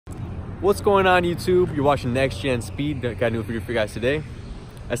What's going on, YouTube? You're watching Next Gen Speed. Got a new video for you guys today.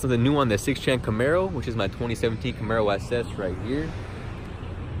 I have something new on the 6th Gen Camaro, which is my 2017 Camaro SS right here.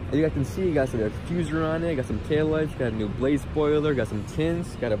 As you guys can see, got some diffuser on it, got some taillights, got a new blade spoiler, got some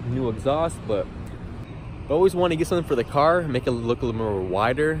tins, got a new exhaust, but I always want to get something for the car, make it look a little more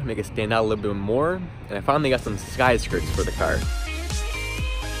wider, make it stand out a little bit more. And I finally got some sky skirts for the car.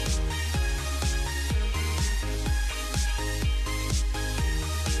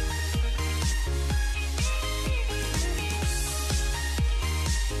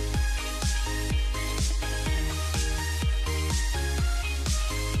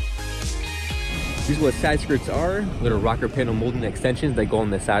 These are what side skirts are, little rocker panel molding extensions that go on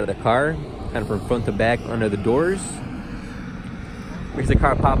the side of the car, kind of from front to back under the doors. Makes the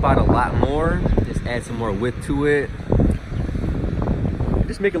car pop out a lot more, just add some more width to it.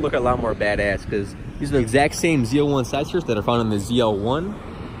 Just make it look a lot more badass, because these are the exact same ZL1 side skirts that are found in the ZL1.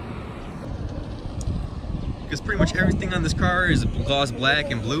 Because pretty much everything on this car is gloss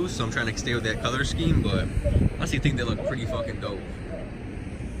black and blue, so I'm trying to stay with that color scheme, but I honestly think they look pretty fucking dope.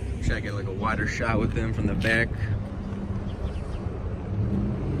 Try to get like a wider shot with them from the back.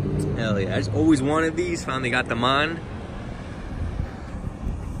 Hell yeah, I just always wanted these, finally got them on.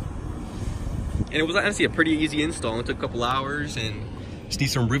 And it was honestly a pretty easy install. It took a couple hours, and just need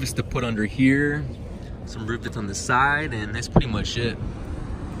some rivets to put under here, some rivets on the side, and that's pretty much it.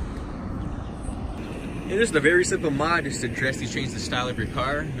 And just a very simple mod just to drastically change the style of your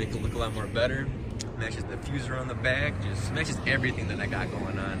car, make it look a lot more better. Matches the diffuser on the back, just matches everything that I got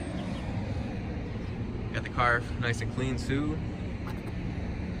going on. Got the car nice and clean too.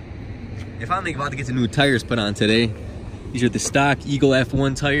 And finally about to get some new tires put on today. These are the stock Eagle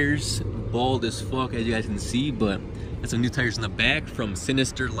F1 tires, bald as fuck as you guys can see, but got some new tires in the back from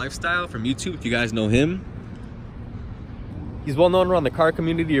Sinister Lifestyle from YouTube, if you guys know him. He's well known around the car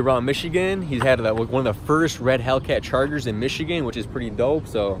community around Michigan. He's had one of the first red Hellcat Chargers in Michigan, which is pretty dope,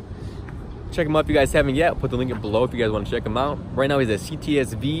 so check him out if you guys haven't yet. I'll put the link below if you guys want to check him out. Right now he's a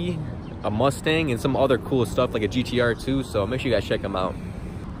CTSV, a Mustang, and some other cool stuff like a GTR too, so make sure you guys check him out.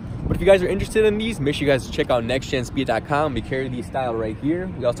 But if you guys are interested in these, make sure you guys check out nextgenspeed.com. We carry these style right here.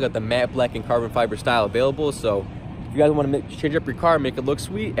 We also got the matte black and carbon fiber style available, so if you guys want to change up your car, make it look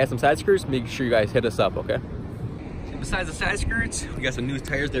sweet, add some side skirts, make sure you guys hit us up, okay? So besides the side skirts, we got some new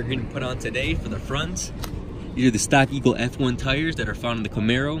tires that are getting put on today for the front. These are the stock Eagle F1 tires that are found in the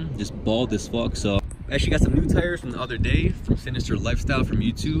Camaro, just bald as fuck. So I actually got some new tires from the other day from Sinister Lifestyle from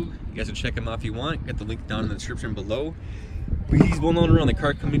YouTube. You guys can check them out if you want. Got the link down in the description below. But he's well known around the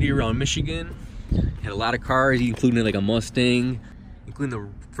car community around Michigan. Had a lot of cars, including like a Mustang, including the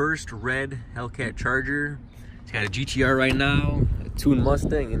first red Hellcat Charger. He's got a GTR right now, a tuned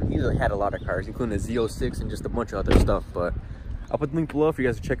Mustang, and he's had a lot of cars, including the Z06 and just a bunch of other stuff. But I'll put the link below for you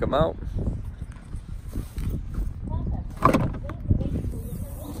guys to check them out.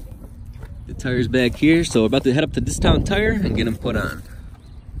 The tires back here, so we're about to head up to Discount Tire and get them put on.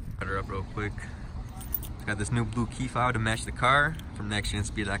 Cut her up real quick. Got this new blue key fob to match the car from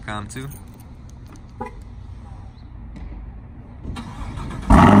nextgenspeed.com too.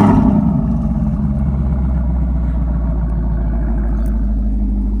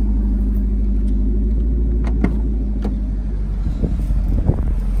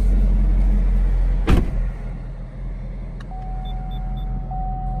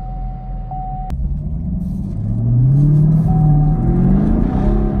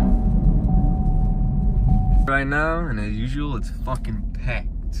 Right now, and as usual, it's fucking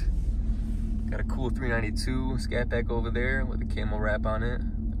packed. Got a cool 392 scat pack over there with a camo wrap on it.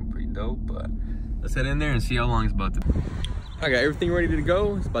 Pretty dope, but let's head in there and see how long it's about to be. I got everything ready to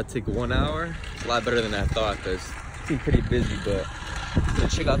go. It's about to take 1 hour. It's a lot better than I thought, because it seemed pretty busy, but I'm gonna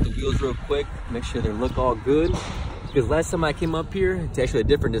check out the wheels real quick, make sure they look all good. Because last time I came up here, it's actually a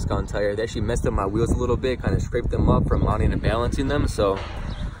different Discount Tire. They actually messed up my wheels a little bit, kind of scraped them up from mounting and balancing them, so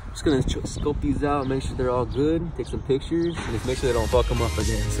just gonna scope these out, make sure they're all good, take some pictures, and just make sure they don't fuck them up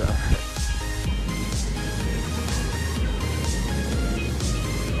again. So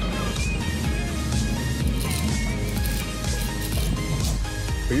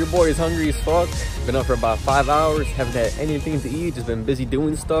but your boy is hungry as fuck. Been up for about 5 hours, haven't had anything to eat, just been busy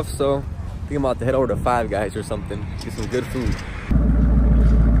doing stuff. So I think I'm about to head over to Five Guys or something, get some good food.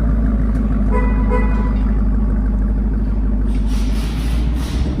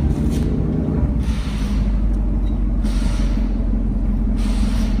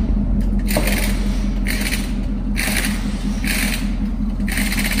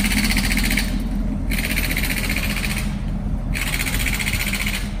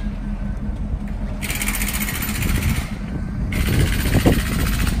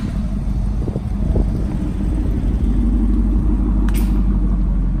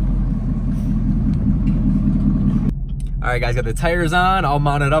 All right, guys, got the tires on, all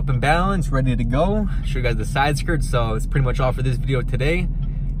mounted up and balanced, ready to go. Show you guys the side skirt, so it's pretty much all for this video today.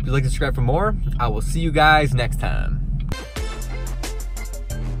 If you'd like to subscribe for more, I will see you guys next time.